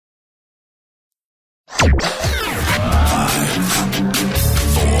5, 4,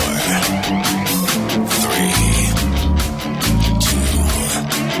 3, 2,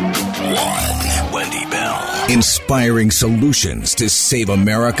 1. Wendy Bell. Inspiring solutions to save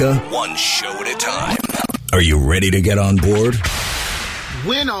America, one show at a time. Are you ready to get on board?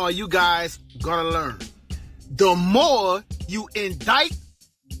 When are you guys gonna learn? The more you indict,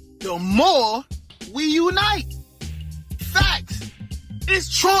 the more we unite. Facts.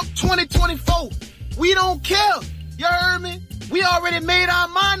 It's Trump 2024. We don't care. You heard me? We already made our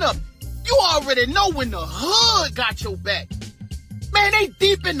mind up. You already know when the hood got your back. Man, they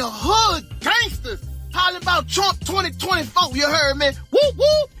deep in the hood. Gangsters hollering about Trump 2024. You heard me? Whoop,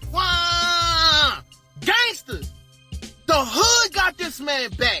 whoop. Wah. Gangsters. The hood got this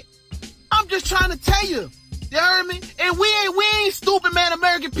man back. I'm just trying to tell you. You heard me? And we ain't stupid, man.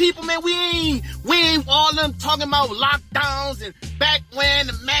 American people, man. We ain't all them talking about lockdowns and back wearing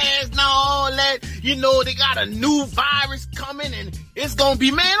the mask and all that. You know, they got a new virus coming and it's gonna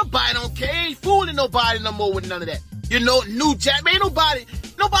be, man, nobody don't care. Ain't fooling nobody no more with none of that. You know, new jack, man, nobody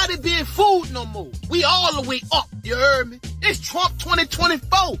being fooled no more. We all the way up, you heard me? It's Trump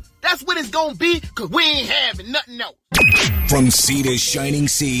 2024. That's what it's gonna be, cause we ain't having nothing else. From sea to shining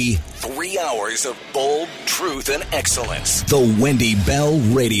sea, 3 hours of bold truth and excellence. The Wendy Bell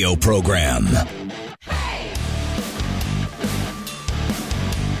Radio Program.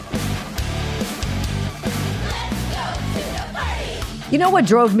 You know what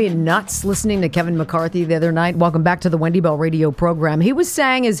drove me nuts listening to Kevin McCarthy the other night? Welcome back to the Wendy Bell Radio Program. He was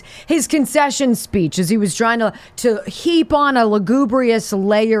saying his concession speech as he was trying to heap on a lugubrious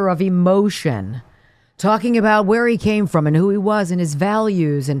layer of emotion, talking about where he came from and who he was and his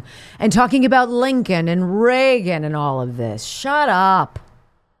values and talking about Lincoln and Reagan and all of this. Shut up,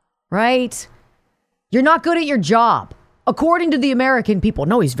 right? You're not good at your job. According to the American people,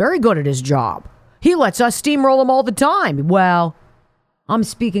 no, he's very good at his job. He lets us steamroll him all the time. Well, I'm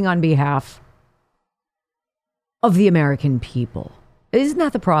speaking on behalf of the American people. Isn't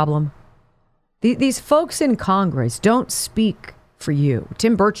that the problem? These folks in Congress don't speak for you.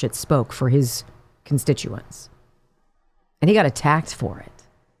 Tim Burchett spoke for his constituents, and he got attacked for it.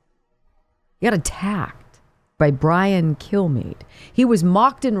 He got attacked by Brian Kilmeade. He was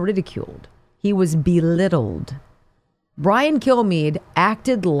mocked and ridiculed. He was belittled. Brian Kilmeade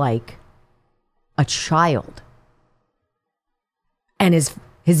acted like a child. And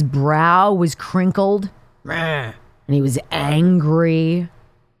his brow was crinkled, and he was angry.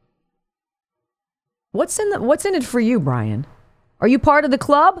 What's in it for you, Brian? Are you part of the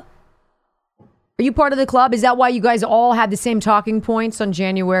club? Are you part of the club? Is that why you guys all had the same talking points on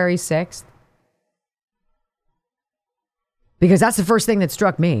January 6th? Because that's the first thing that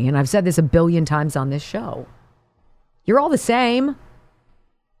struck me, and I've said this a billion times on this show. You're all the same.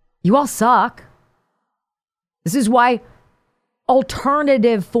 You all suck. This is why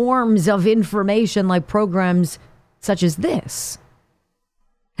alternative forms of information like programs such as this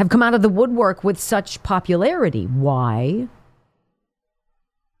have come out of the woodwork with such popularity. Why?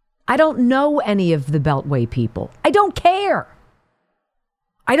 I don't know any of the Beltway people. I don't care.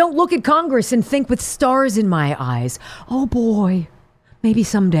 I don't look at Congress and think with stars in my eyes, oh boy, maybe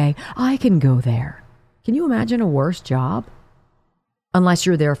someday I can go there. Can you imagine a worse job? Unless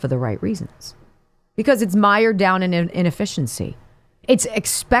you're there for the right reasons. Because it's mired down in inefficiency. It's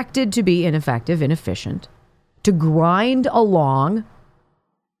expected to be ineffective, inefficient, to grind along,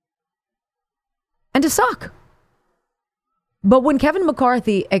 and to suck. But when Kevin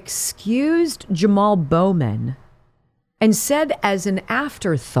McCarthy excused Jamaal Bowman and said as an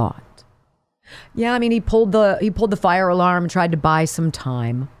afterthought, yeah, I mean, he pulled the fire alarm, tried to buy some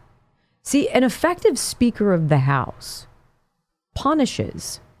time. See, an effective Speaker of the House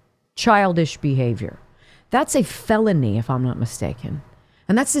punishes childish behavior. That's a felony, if I'm not mistaken.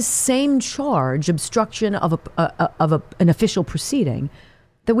 And that's the same charge, obstruction of an official proceeding,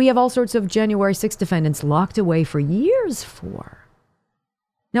 that we have all sorts of January 6th defendants locked away for years for.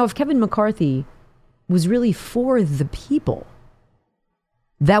 Now, if Kevin McCarthy was really for the people,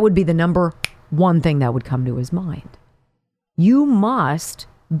 that would be the number one thing that would come to his mind. You must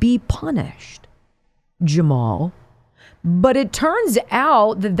be punished, Jamaal. But it turns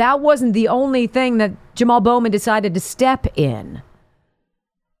out that wasn't the only thing that Jamaal Bowman decided to step in.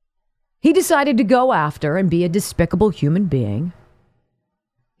 He decided to go after and be a despicable human being.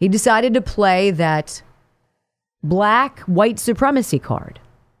 He decided to play that black white supremacy card.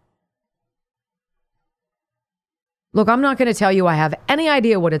 Look, I'm not going to tell you I have any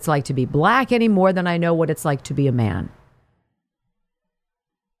idea what it's like to be black any more than I know what it's like to be a man.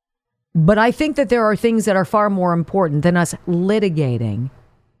 But I think that there are things that are far more important than us litigating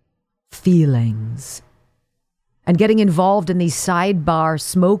feelings and getting involved in these sidebar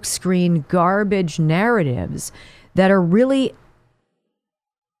smokescreen garbage narratives that are really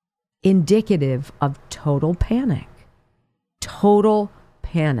indicative of total panic. Total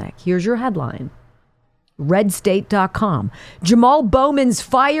panic. Here's your headline. RedState.com. Jamaal Bowman's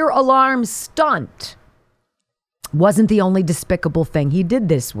fire alarm stunt wasn't the only despicable thing he did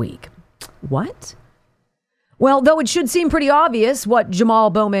this week. What? Well, though it should seem pretty obvious what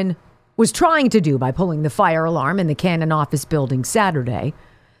Jamaal Bowman was trying to do by pulling the fire alarm in the Cannon office building Saturday,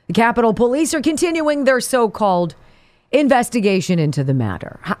 the Capitol Police are continuing their so-called investigation into the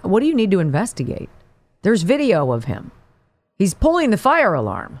matter. What do you need to investigate? There's video of him. He's pulling the fire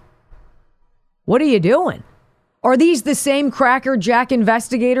alarm. What are you doing? Are these the same Cracker Jack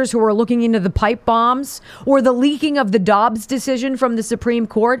investigators who are looking into the pipe bombs or the leaking of the Dobbs decision from the Supreme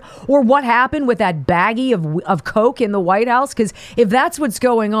Court or what happened with that baggie of Coke in the White House? Because if that's what's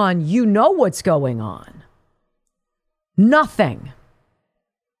going on, you know what's going on. Nothing.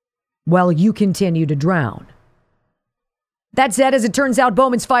 Well, you continue to drown. That said, as it turns out,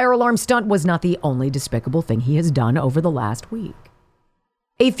 Bowman's fire alarm stunt was not the only despicable thing he has done over the last week.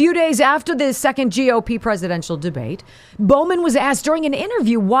 A few days after the second GOP presidential debate, Bowman was asked during an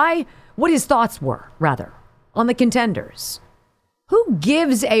interview what his thoughts were, on the contenders. Who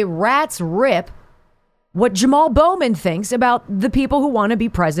gives a rat's rip what Jamaal Bowman thinks about the people who want to be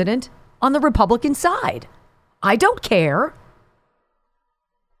president on the Republican side? I don't care.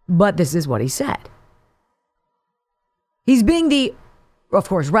 But this is what he said. He's being the, of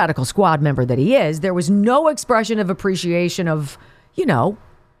course, radical squad member that he is. There was no expression of appreciation of,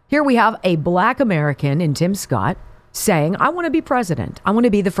 here we have a black American in Tim Scott saying, I want to be president. I want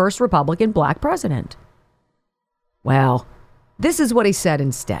to be the first Republican black president. Well, this is what he said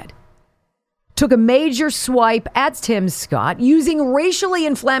instead. Took a major swipe at Tim Scott using racially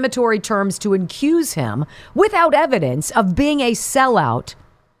inflammatory terms to accuse him without evidence of being a sellout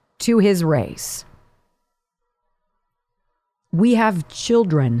to his race. We have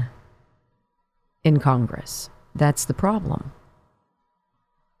children in Congress. That's the problem.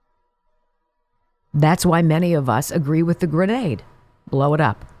 That's why many of us agree with the grenade. Blow it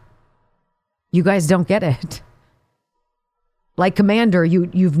up. You guys don't get it. Like Commander,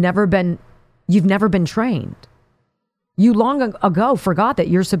 you've never been trained. You long ago forgot that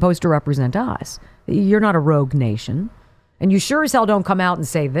you're supposed to represent us. You're not a rogue nation. And you sure as hell don't come out and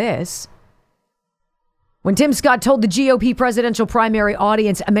say this. When Tim Scott told the GOP presidential primary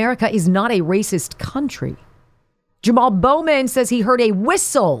audience, America is not a racist country, Jamaal Bowman says he heard a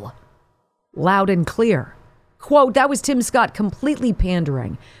whistle loud and clear. Quote, that was Tim Scott completely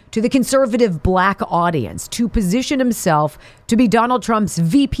pandering to the conservative black audience to position himself to be Donald Trump's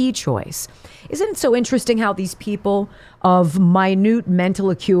VP choice. Isn't it so interesting how these people of minute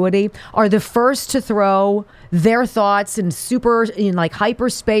mental acuity are the first to throw their thoughts in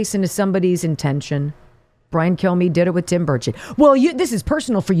hyperspace into somebody's intention? Brian Kilmeade did it with Tim Burchett. Well, this is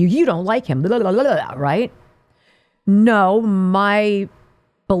personal for you. You don't like him, blah, blah, blah, blah, right? No, my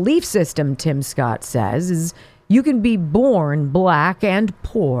belief system, Tim Scott says, is you can be born black and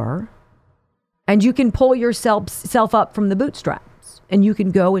poor, and you can pull yourself up from the bootstraps, and you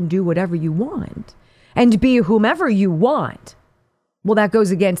can go and do whatever you want, and be whomever you want. Well, that goes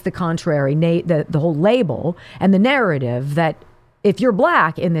against the contrary, the whole label and the narrative that if you're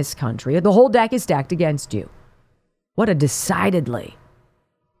black in this country, the whole deck is stacked against you. What a decidedly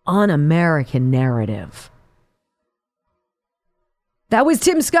un-American narrative. That was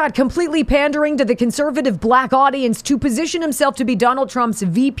Tim Scott completely pandering to the conservative black audience to position himself to be Donald Trump's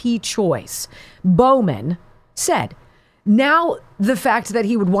VP choice. Bowman said, now the fact that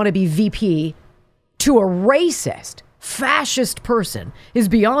he would want to be VP to a racist, fascist person is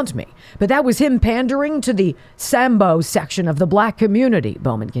beyond me. But that was him pandering to the Sambo section of the black community,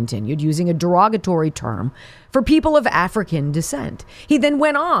 Bowman continued, using a derogatory term for people of African descent. He then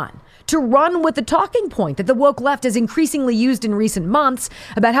went on to run with the talking point that the woke left has increasingly used in recent months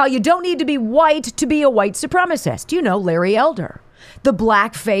about how you don't need to be white to be a white supremacist. You know, Larry Elder, the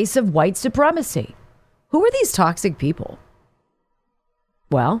black face of white supremacy. Who are these toxic people?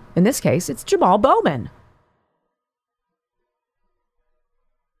 Well, in this case, it's Jamaal Bowman.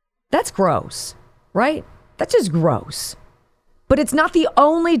 That's gross, right? That's just gross. But it's not the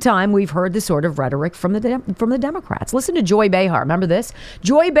only time we've heard this sort of rhetoric from the Democrats. Listen to Joy Behar. Remember this?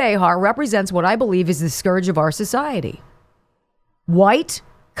 Joy Behar represents what I believe is the scourge of our society. White,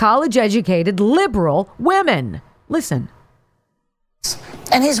 college-educated, liberal women. Listen.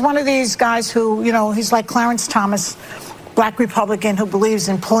 And he's one of these guys who, he's like Clarence Thomas, black Republican who believes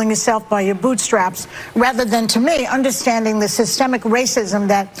in pulling yourself by your bootstraps, rather than, to me, understanding the systemic racism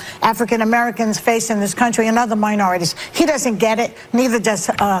that African Americans face in this country and other minorities. He doesn't get it, neither does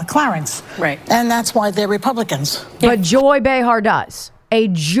Clarence. Right. And that's why they're Republicans. But Joy Behar does. A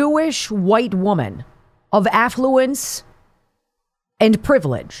Jewish white woman of affluence and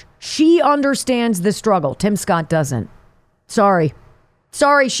privilege. She understands the struggle. Tim Scott doesn't. Sorry,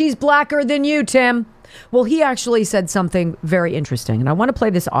 she's blacker than you, Tim. Well, he actually said something very interesting, and I want to play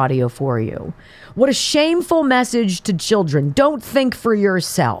this audio for you. What a shameful message to children. Don't think for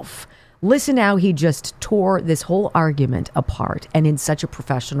yourself. Listen how he just tore this whole argument apart, and in such a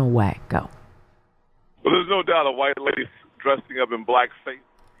professional way. Go. Well, there's no doubt a white lady dressing up in blackface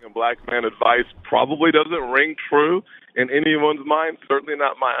and black man advice probably doesn't ring true in anyone's mind, certainly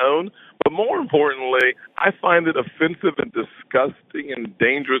not my own. But more importantly, I find it offensive and disgusting and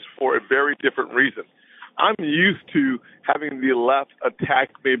dangerous for a very different reason. I'm used to having the left attack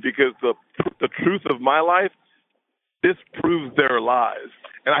me because the truth of my life disproves their lies.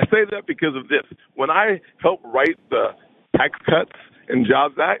 And I say that because of this. When I helped write the Tax Cuts and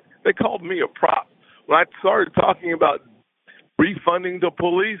Jobs Act, they called me a prop. When I started talking about refunding the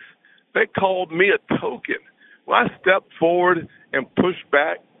police, they called me a token. When I stepped forward and pushed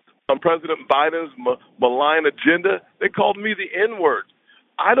back on President Biden's malign agenda, they called me the N-word.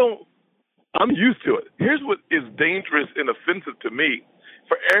 I'm used to it. Here's what is dangerous and offensive to me.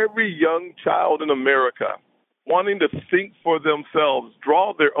 For every young child in America wanting to think for themselves,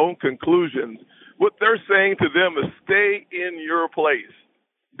 draw their own conclusions, what they're saying to them is stay in your place.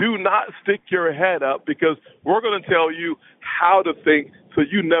 Do not stick your head up because we're going to tell you how to think so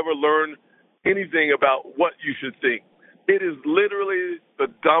you never learn anything about what you should think. It is literally the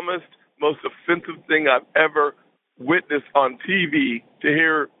dumbest, most offensive thing I've ever witnessed on TV to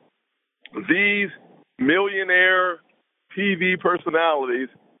hear these millionaire TV personalities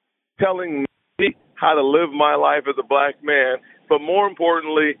telling me how to live my life as a black man, but more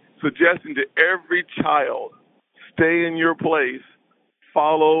importantly, suggesting to every child, stay in your place,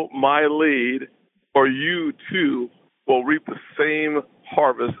 follow my lead, or you too will reap the same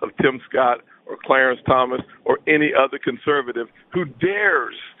harvest of Tim Scott or Clarence Thomas or any other conservative who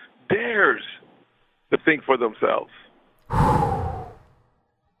dares to think for themselves.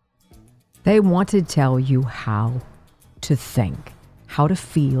 They want to tell you how to think, how to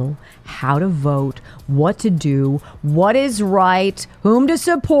feel, how to vote, what to do, what is right, whom to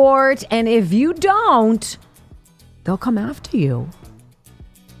support, and if you don't, they'll come after you.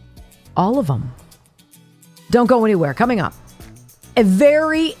 All of them. Don't go anywhere. Coming up, a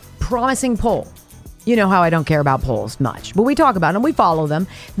very promising poll. You know how I don't care about polls much, but we talk about them, we follow them.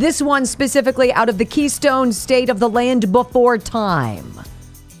 This one specifically out of the Keystone State of the land before time.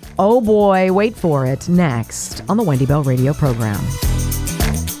 Oh boy, wait for it. Next on the Wendy Bell Radio program.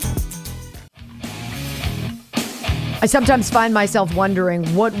 I sometimes find myself wondering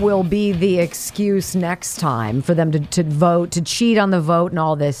what will be the excuse next time for them to vote, to cheat on the vote and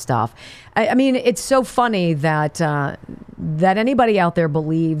all this stuff. I mean, it's so funny that that anybody out there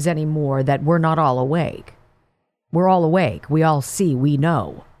believes anymore that we're not all awake. We're all awake. We all see. We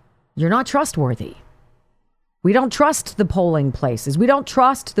know. You're not trustworthy. We don't trust the polling places. We don't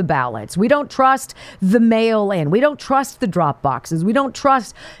trust the ballots. We don't trust the mail-in. We don't trust the drop boxes. We don't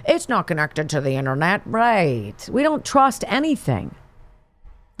trust it's not connected to the internet. Right. We don't trust anything.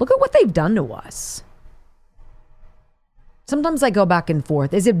 Look at what they've done to us. Sometimes I go back and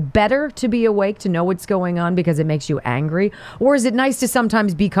forth. Is it better to be awake to know what's going on because it makes you angry? Or is it nice to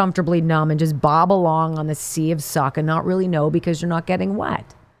sometimes be comfortably numb and just bob along on the sea of suck and not really know because you're not getting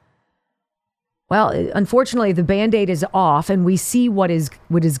wet? Well, unfortunately, the Band-Aid is off and we see what is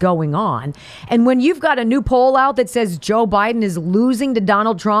going on. And when you've got a new poll out that says Joe Biden is losing to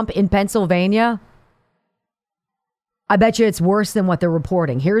Donald Trump in Pennsylvania, I bet you it's worse than what they're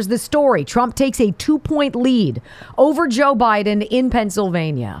reporting. Here's the story. Trump takes a 2-point lead over Joe Biden in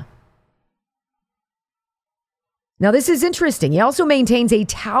Pennsylvania. Now, this is interesting. He also maintains a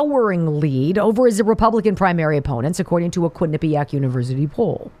towering lead over his Republican primary opponents, according to a Quinnipiac University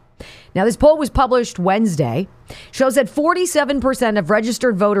poll. Now, this poll was published Wednesday, shows that 47% of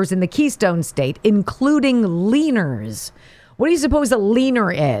registered voters in the Keystone State, including leaners. What do you suppose a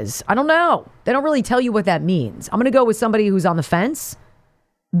leaner is? I don't know. They don't really tell you what that means. I'm going to go with somebody who's on the fence.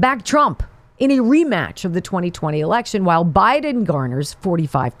 Back Trump in a rematch of the 2020 election, while Biden garners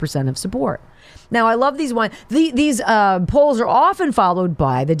 45% of support. Now, I love these ones. These polls are often followed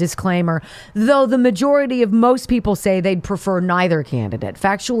by the disclaimer, though the majority of most people say they'd prefer neither candidate.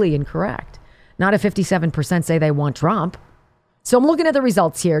 Factually incorrect. Not if 57% say they want Trump. So I'm looking at the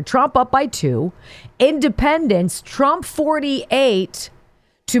results here. Trump up by 2. Independents, Trump 48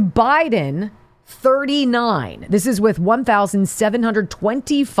 to Biden 39. This is with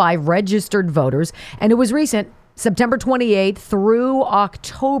 1,725 registered voters. And it was recent, September 28th through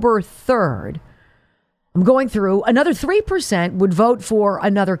October 3rd. I'm going through. Another 3% would vote for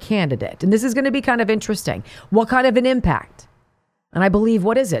another candidate. And this is going to be kind of interesting. What kind of an impact? And I believe,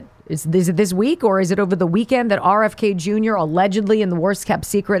 what is it? Is it this week or is it over the weekend that RFK Jr., allegedly in the worst kept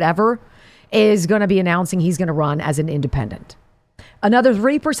secret ever, is going to be announcing he's going to run as an independent? Another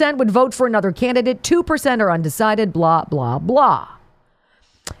 3% would vote for another candidate. 2% are undecided, blah, blah, blah.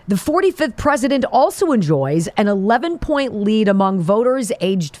 The 45th president also enjoys an 11-point lead among voters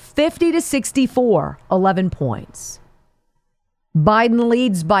aged 50 to 64, 11 points. Biden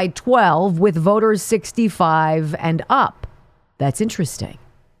leads by 12 with voters 65 and up. That's interesting.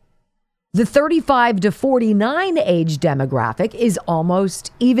 The 35 to 49 age demographic is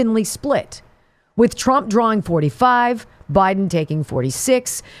almost evenly split, with Trump drawing 45, Biden taking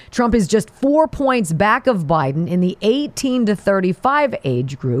 46. Trump is just 4 points back of Biden in the 18 to 35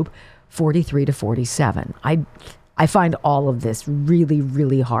 age group, 43 to 47. I find all of this really,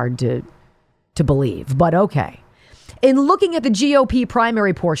 really hard to believe, but okay. In looking at the GOP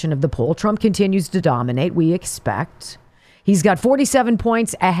primary portion of the poll, Trump continues to dominate, we expect. He's got 47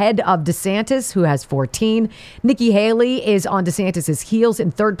 points ahead of DeSantis, who has 14. Nikki Haley is on DeSantis' heels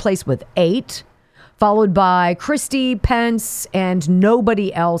in third place with 8. Followed by Christie, Pence, and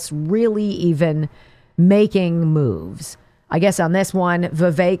nobody else really even making moves. I guess on this one,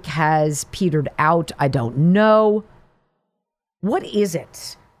 Vivek has petered out. I don't know. What is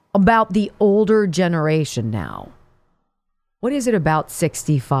it about the older generation now? What is it about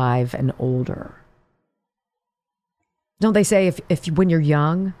 65 and older? Don't they say if when you're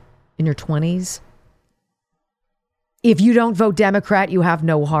young, in your 20s, if you don't vote Democrat, you have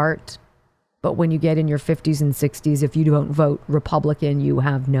no heart? But when you get in your 50s and 60s, if you don't vote Republican, you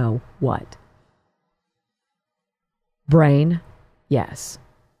have no what? Brain? Yes.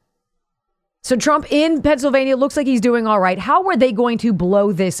 So Trump in Pennsylvania looks like he's doing all right. How are they going to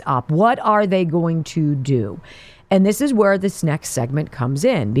blow this up? What are they going to do? And this is where this next segment comes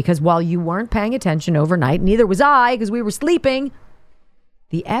in, because while you weren't paying attention overnight, neither was I because we were sleeping,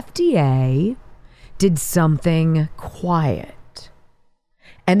 the FDA did something quiet.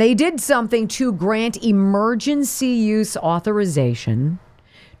 And they did something to grant emergency use authorization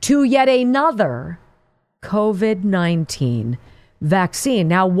to yet another COVID-19 vaccine.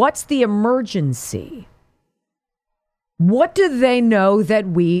 Now, what's the emergency? What do they know that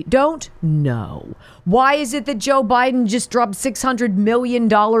we don't know? Why is it that Joe Biden just dropped $600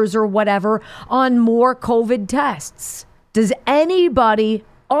 million or whatever on more COVID tests? Does anybody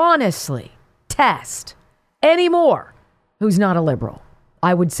honestly test anymore who's not a liberal?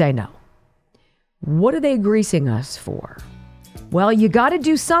 I would say no. What are they greasing us for? Well, you got to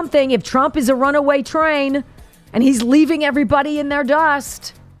do something if Trump is a runaway train and he's leaving everybody in their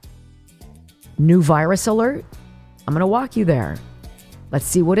dust. New virus alert? I'm going to walk you there. Let's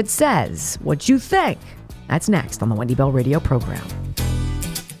see what it says, what you think. That's next on the Wendy Bell Radio program.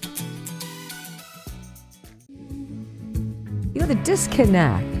 You know, the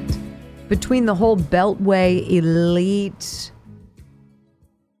disconnect between the whole Beltway elite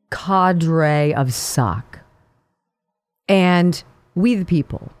cadre of suck and we the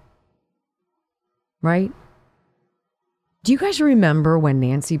people, right? Do you guys remember when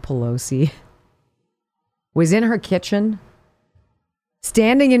Nancy Pelosi was in her kitchen,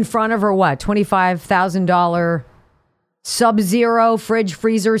 standing in front of her, $25,000 Sub-Zero fridge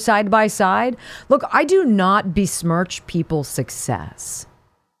freezer side by side? Look, I do not besmirch people's success.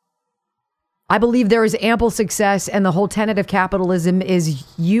 I believe there is ample success, and the whole tenet of capitalism is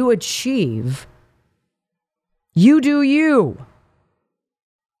you achieve. You do you.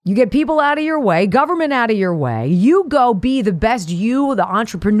 You get people out of your way, government out of your way. You go be the best you, the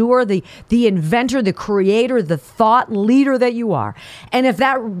entrepreneur, the inventor, the creator, the thought leader that you are. And if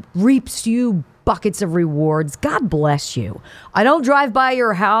that reaps you buckets of rewards, God bless you. I don't drive by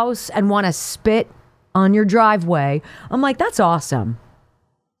your house and want to spit on your driveway. I'm like, that's awesome.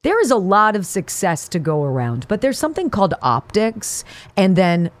 There is a lot of success to go around, but there's something called optics and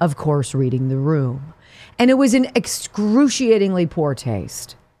then, of course, reading the room. And it was in excruciatingly poor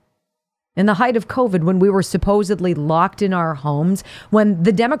taste. In the height of COVID, when we were supposedly locked in our homes, when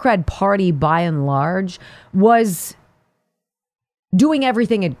the Democrat Party, by and large, was doing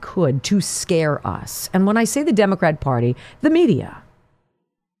everything it could to scare us. And when I say the Democrat Party, the media.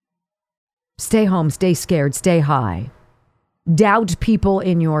 Stay home, stay scared, stay high. Doubt people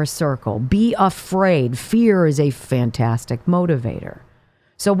in your circle. Be afraid. Fear is a fantastic motivator.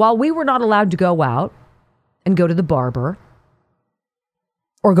 So while we were not allowed to go out and go to the barber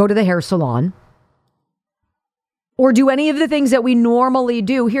or go to the hair salon or do any of the things that we normally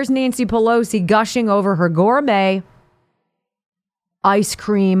do, here's Nancy Pelosi gushing over her gourmet ice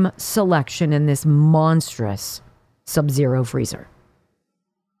cream selection in this monstrous Sub-Zero freezer.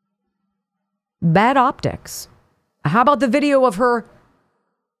 Bad optics. How about the video of her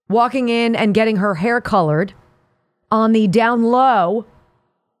walking in and getting her hair colored on the down low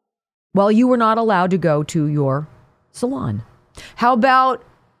while you were not allowed to go to your salon? How about,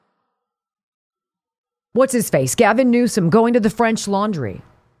 what's his face, Gavin Newsom going to the French Laundry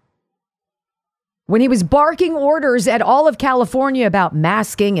when he was barking orders at all of California about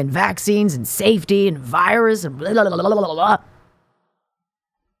masking and vaccines and safety and virus and blah, blah, blah, blah, blah, blah.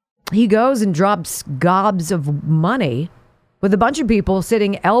 He goes and drops gobs of money with a bunch of people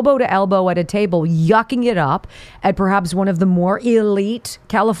sitting elbow to elbow at a table, yucking it up at perhaps one of the more elite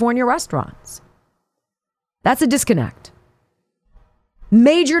California restaurants. That's a disconnect.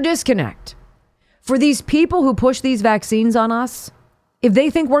 Major disconnect. For these people who push these vaccines on us, if they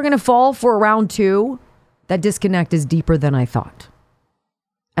think we're going to fall for round 2, that disconnect is deeper than I thought.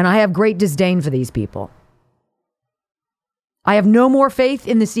 And I have great disdain for these people. I have no more faith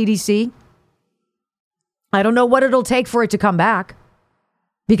in the CDC. I don't know what it'll take for it to come back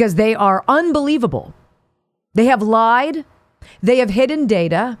because they are unbelievable. They have lied. They have hidden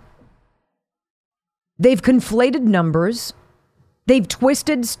data. They've conflated numbers. They've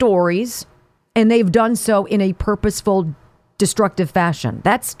twisted stories, and they've done so in a purposeful, destructive fashion.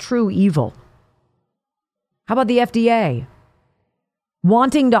 That's true evil. How about the FDA?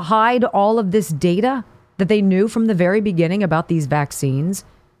 Wanting to hide all of this data that they knew from the very beginning about these vaccines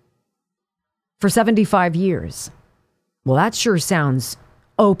for 75 years. Well, that sure sounds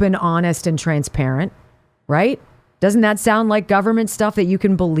open, honest, and transparent, right? Doesn't that sound like government stuff that you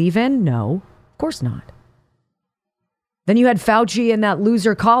can believe in? No, of course not. Then you had Fauci and that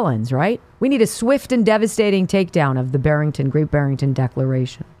loser Collins, right? We need a swift and devastating takedown of the Great Barrington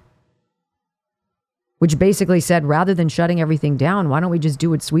Declaration, which basically said, rather than shutting everything down, why don't we just do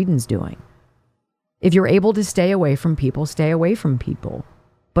what Sweden's doing? If you're able to stay away from people, stay away from people.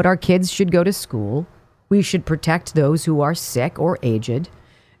 But our kids should go to school. We should protect those who are sick or aged,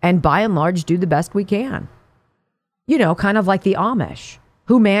 and by and large, do the best we can. You know, kind of like the Amish,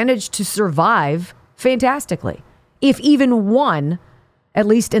 who managed to survive fantastically. If even one, at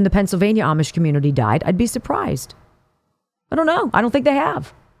least in the Pennsylvania Amish community, died, I'd be surprised. I don't know. I don't think they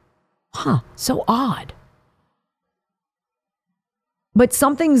have. So odd. But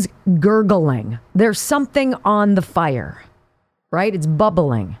something's gurgling. There's something on the fire, right? It's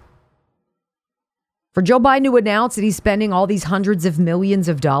bubbling. For Joe Biden to announce that he's spending all these hundreds of millions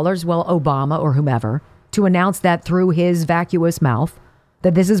of dollars, well, Obama or whomever, to announce that through his vacuous mouth,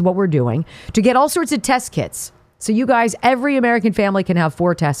 that this is what we're doing, to get all sorts of test kits. So you guys, every American family can have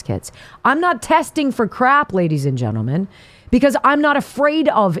 4 test kits. I'm not testing for crap, ladies and gentlemen, because I'm not afraid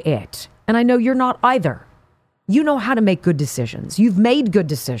of it. And I know you're not either. You know how to make good decisions. You've made good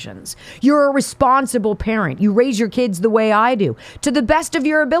decisions. You're a responsible parent. You raise your kids the way I do, to the best of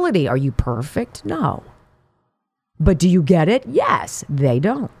your ability. Are you perfect? No. But do you get it? Yes, they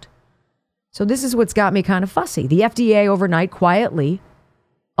don't. So this is what's got me kind of fussy. The FDA overnight quietly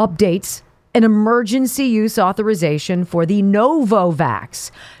updates an emergency use authorization for the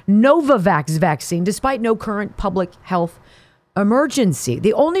Novavax vaccine, despite no current public health emergency.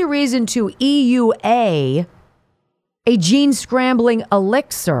 The only reason to EUA a gene scrambling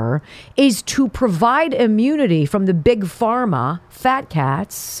elixir is to provide immunity from the big pharma fat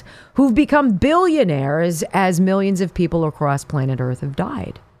cats who've become billionaires as millions of people across planet Earth have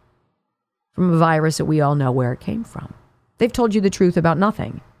died from a virus that we all know where it came from. They've told you the truth about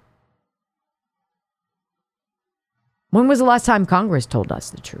nothing. When was the last time Congress told us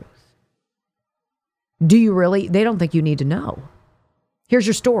the truth? Do you really? They don't think you need to know. Here's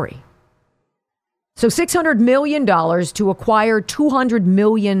your story. So $600 million to acquire 200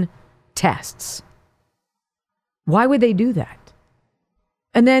 million tests. Why would they do that?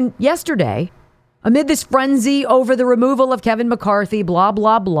 And then yesterday, amid this frenzy over the removal of Kevin McCarthy, blah,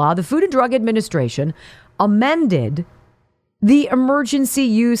 blah, blah, the Food and Drug Administration amended the emergency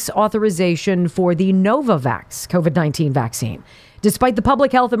use authorization for the Novavax COVID-19 vaccine, despite the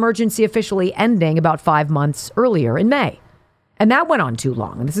public health emergency officially ending about 5 months earlier in May. And that went on too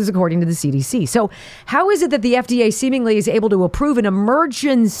long. And this is according to the CDC. So how is it that the FDA seemingly is able to approve an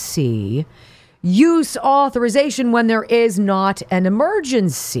emergency use authorization when there is not an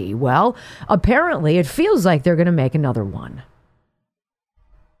emergency? Well, apparently it feels like they're going to make another one.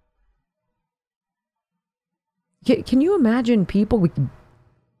 can you imagine people?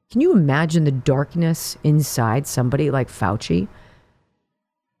 Can you imagine the darkness inside somebody like Fauci,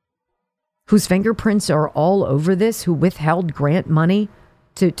 whose fingerprints are all over this, who withheld grant money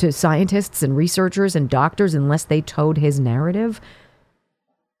to scientists and researchers and doctors unless they towed his narrative?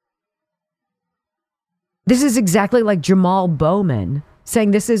 This is exactly like Jamaal Bowman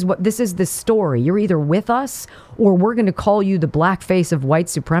saying this is the story. You're either with us or we're going to call you the black face of white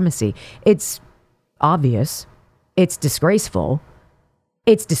supremacy. It's obvious. It's disgraceful.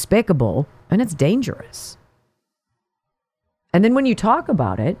 It's despicable. And it's dangerous. And then when you talk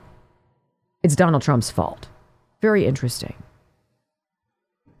about it, it's Donald Trump's fault. Very interesting.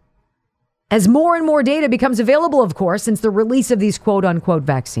 As more and more data becomes available, of course, since the release of these quote-unquote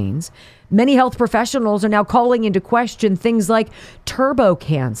vaccines, many health professionals are now calling into question things like turbo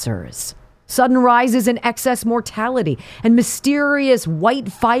cancers, sudden rises in excess mortality, and mysterious white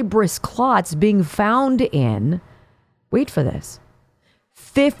fibrous clots being found in, wait for this,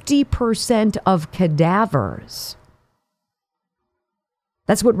 50% of cadavers.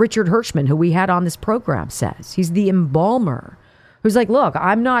 That's what Richard Hirschman, who we had on this program, says. He's the embalmer. Who's like, look,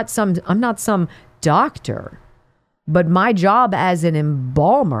 I'm not some doctor, but my job as an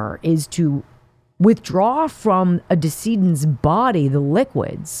embalmer is to withdraw from a decedent's body the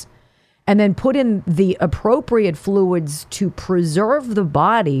liquids and then put in the appropriate fluids to preserve the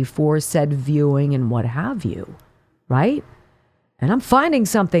body for said viewing and what have you, right? And I'm finding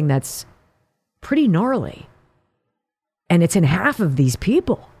something that's pretty gnarly. And it's in half of these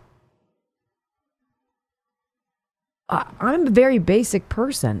people. I'm a very basic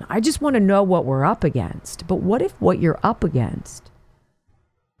person. I just want to know what we're up against. But what if what you're up against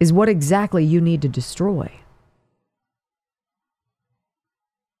is what exactly you need to destroy?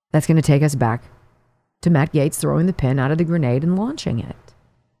 That's going to take us back to Matt Gaetz throwing the pin out of the grenade and launching it.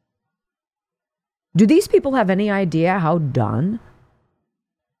 Do these people have any idea how done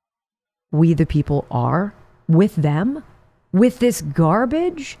we the people are with them? With this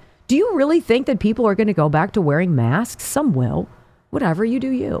garbage? Do you really think that people are going to go back to wearing masks? Some will. Whatever, you do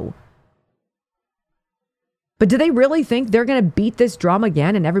you. But do they really think they're going to beat this drum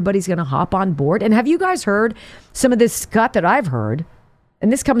again and everybody's going to hop on board? And have you guys heard some of this scut that I've heard?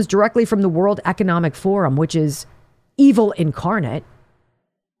 And this comes directly from the World Economic Forum, which is evil incarnate.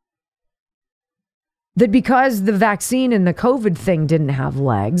 That because the vaccine and the COVID thing didn't have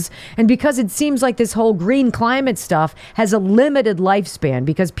legs, and because it seems like this whole green climate stuff has a limited lifespan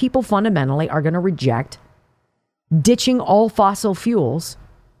because people fundamentally are going to reject ditching all fossil fuels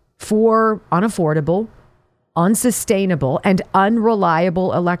for unaffordable, unsustainable, and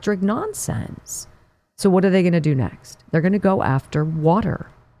unreliable electric nonsense. So what are they going to do next? They're going to go after water.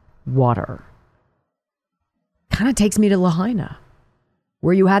 Water. Kind of takes me to Lahaina,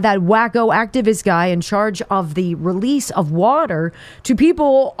 where you had that wacko activist guy in charge of the release of water to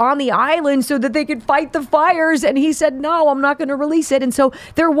people on the island so that they could fight the fires. And he said, no, I'm not going to release it. And so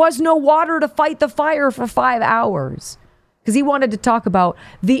there was no water to fight the fire for 5 hours because he wanted to talk about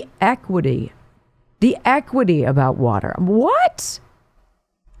the equity about water. What?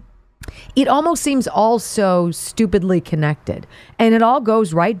 It almost seems all so stupidly connected. And it all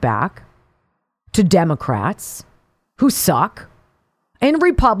goes right back to Democrats who suck. And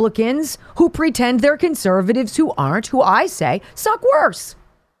Republicans who pretend they're conservatives who aren't, who I say suck worse.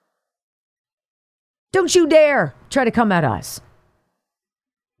 Don't you dare try to come at us.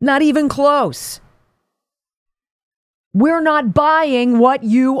 Not even close. We're not buying what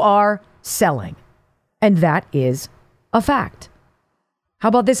you are selling. And that is a fact. How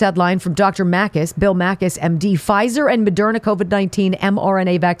about this headline from Dr. Makis, Bill Makis, MD? Pfizer and Moderna COVID-19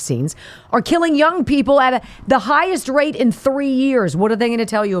 mRNA vaccines are killing young people at the highest rate in 3 years. What are they going to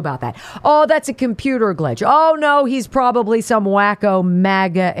tell you about that? Oh, that's a computer glitch. Oh, no, he's probably some wacko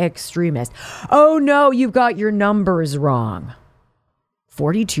MAGA extremist. Oh, no, you've got your numbers wrong.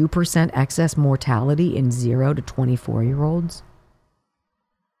 42% excess mortality in 0 to 24-year-olds.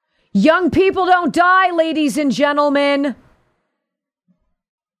 Young people don't die, ladies and gentlemen.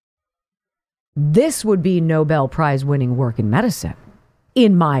 This would be Nobel Prize winning work in medicine,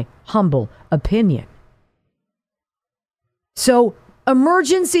 in my humble opinion. So,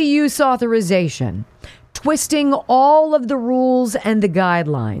 emergency use authorization, twisting all of the rules and the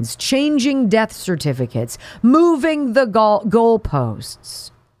guidelines, changing death certificates, moving the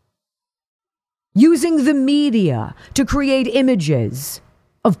goalposts, using the media to create images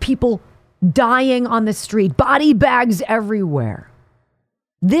of people dying on the street, body bags everywhere.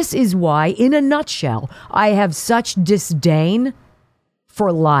 This is why, in a nutshell, I have such disdain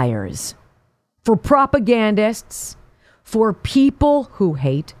for liars, for propagandists, for people who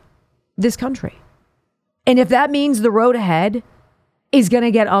hate this country. And if that means the road ahead is going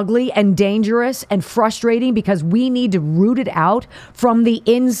to get ugly and dangerous and frustrating because we need to root it out from the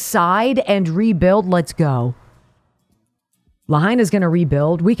inside and rebuild, let's go. Lahaina's going to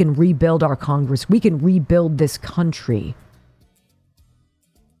rebuild. We can rebuild our Congress. We can rebuild this country.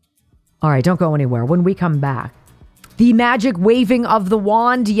 All right, don't go anywhere. When we come back, the magic waving of the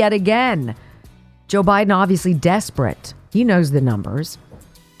wand yet again. Joe Biden obviously desperate. He knows the numbers.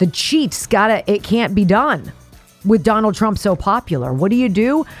 The cheats it can't be done with Donald Trump so popular. What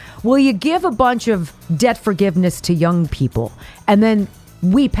do? Well, you give a bunch of debt forgiveness to young people and then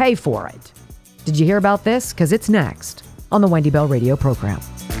we pay for it. Did you hear about this? Because it's next on the Wendy Bell radio program.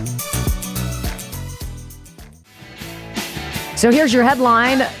 So here's your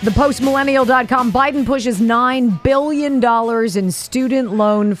headline. ThePostMillennial.com. Biden pushes $9 billion in student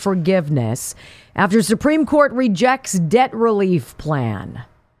loan forgiveness after Supreme Court rejects debt relief plan.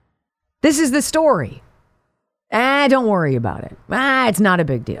 This is the story. Don't worry about it. It's not a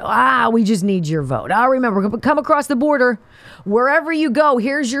big deal. We just need your vote. Remember, come across the border. Wherever you go,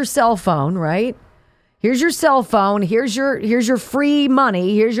 here's your cell phone, right? Here's your cell phone. Here's your free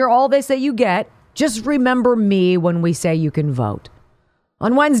money. Here's your all this that you get. Just remember me when we say you can vote.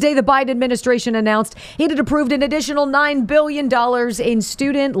 On Wednesday, the Biden administration announced it had approved an additional $9 billion in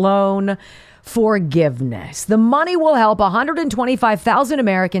student loan forgiveness. The money will help 125,000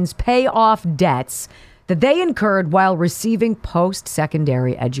 Americans pay off debts that they incurred while receiving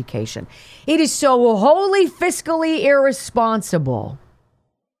post-secondary education. It is so wholly fiscally irresponsible.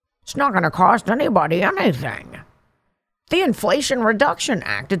 It's not going to cost anybody anything. The Inflation Reduction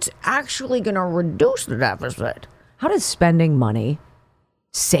Act, it's actually going to reduce the deficit. How does spending money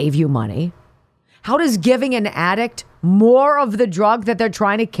save you money? How does giving an addict more of the drug that they're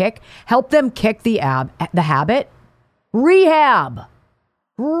trying to kick help them kick the habit? Rehab.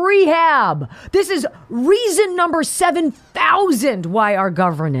 This is reason number 7,000 why our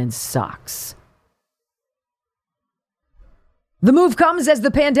governance sucks. The move comes as the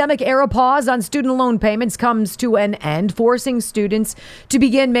pandemic-era pause on student loan payments comes to an end, forcing students to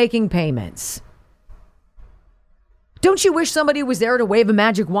begin making payments. Don't you wish somebody was there to wave a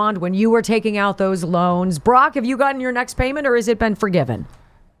magic wand when you were taking out those loans? Brock, have you gotten your next payment or has it been forgiven?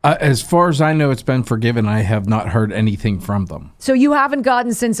 As far as I know, it's been forgiven. I have not heard anything from them. So you haven't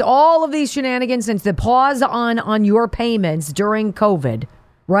gotten, since all of these shenanigans, since the pause on your payments during COVID,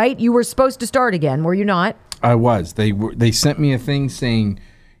 right? You were supposed to start again, were you not? I was. They sent me a thing saying,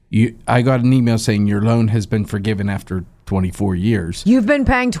 I got an email saying your loan has been forgiven after 24 years. You've been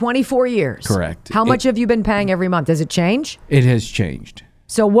paying 24 years. Correct. How much have you been paying every month? Does it change? It has changed.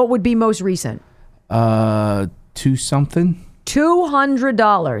 So what would be most recent? $2 something.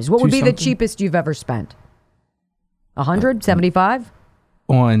 $200. What would be the cheapest you've ever spent? 175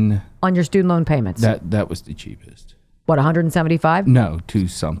 on your student loan payments. That was the cheapest. What, 175? No, 2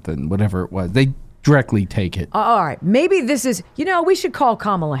 something, whatever it was. They directly take it. All right. Maybe this is, we should call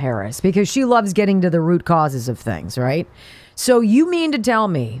Kamala Harris because she loves getting to the root causes of things, right? So you mean to tell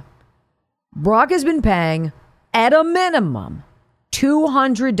me Brock has been paying at a minimum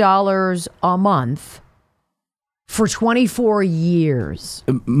 $200 a month for 24 years.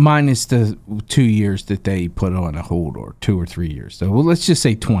 Minus the 2 years that they put on a hold, or 2 or 3 years. So let's just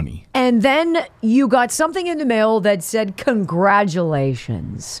say 20. And then you got something in the mail that said,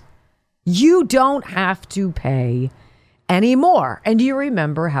 congratulations. You don't have to pay anymore. And do you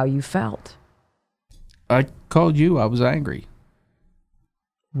remember how you felt? I called you. I was angry.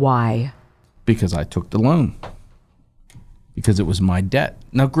 Why? Because I took the loan. Because it was my debt.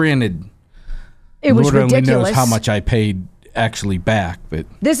 Now, granted, it was Lord ridiculous. only knows how much I paid actually back, but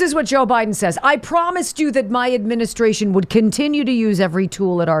this is what Joe Biden says. I promised you that my administration would continue to use every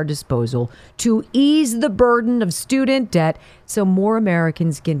tool at our disposal to ease the burden of student debt so more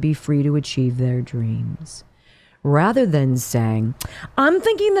Americans can be free to achieve their dreams. Rather than saying, I'm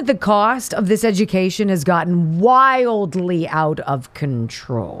thinking that the cost of this education has gotten wildly out of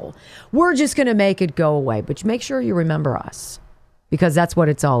control. We're just going to make it go away. But make sure you remember us, because that's what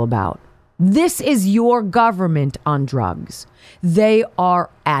it's all about. This is your government on drugs. They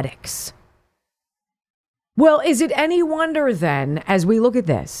are addicts. Well, is it any wonder then, as we look at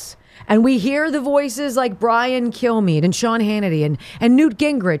this, and we hear the voices like Brian Kilmeade and Sean Hannity and Newt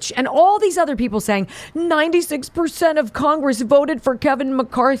Gingrich and all these other people saying 96% of Congress voted for Kevin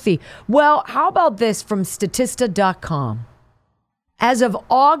McCarthy. Well, how about this from Statista.com? As of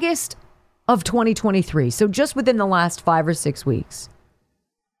August of 2023, so just within the last 5 or 6 weeks,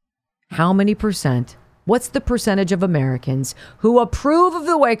 how many percent, what's the percentage of Americans who approve of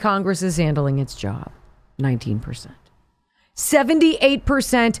the way Congress is handling its job? 19%.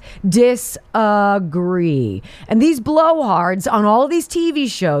 78% disagree. And these blowhards on all of these TV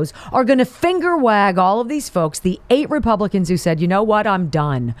shows are going to finger wag all of these folks, the 8 Republicans who said, you know what, I'm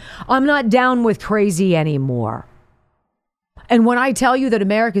done. I'm not down with crazy anymore. And when I tell you that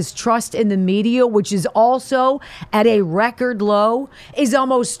America's trust in the media, which is also at a record low, is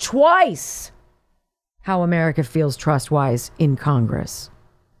almost twice how America feels trust-wise in Congress.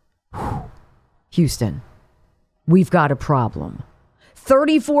 Houston, we've got a problem.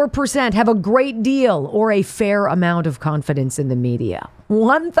 34% have a great deal or a fair amount of confidence in the media.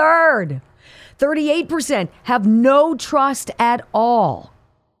 1/3. 38% have no trust at all.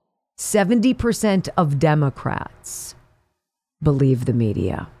 70% of Democrats believe the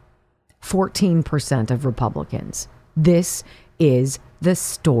media. 14% of Republicans. This is the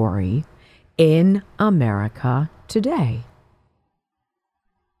story in America today.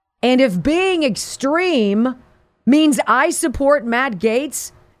 And if being extreme means I support Matt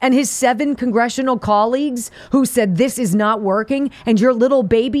Gaetz and his 7 congressional colleagues who said this is not working and your little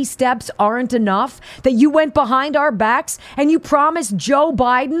baby steps aren't enough, that you went behind our backs and you promised Joe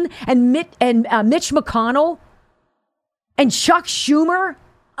Biden and Mitch McConnell and Chuck Schumer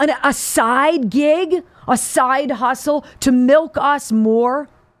a side gig, a side hustle to milk us more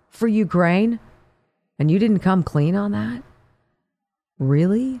for Ukraine, and you didn't come clean on that?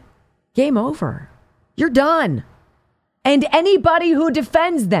 Really? Game over. You're done. And anybody who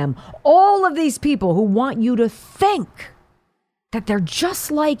defends them, all of these people who want you to think that they're just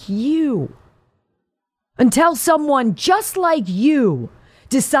like you, until someone just like you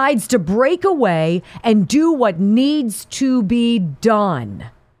decides to break away and do what needs to be done,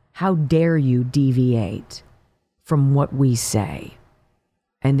 how dare you deviate from what we say?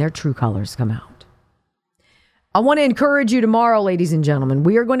 And their true colors come out. I want to encourage you tomorrow, ladies and gentlemen.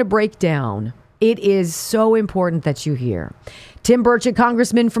 We are going to break down. It is so important that you hear. Tim Burchett,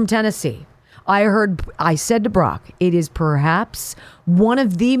 congressman from Tennessee. I said to Brock, it is perhaps one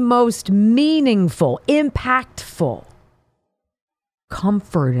of the most meaningful, impactful,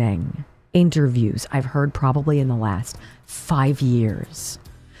 comforting interviews I've heard probably in the last 5 years.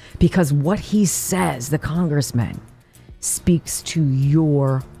 Because what he says, the congressman, speaks to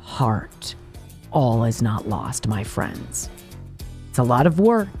your heart. All is not lost, my friends. It's a lot of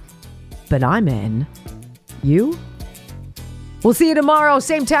work, but I'm in. You? We'll see you tomorrow,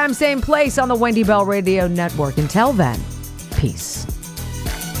 same time, same place on the Wendy Bell Radio Network. Until then, peace.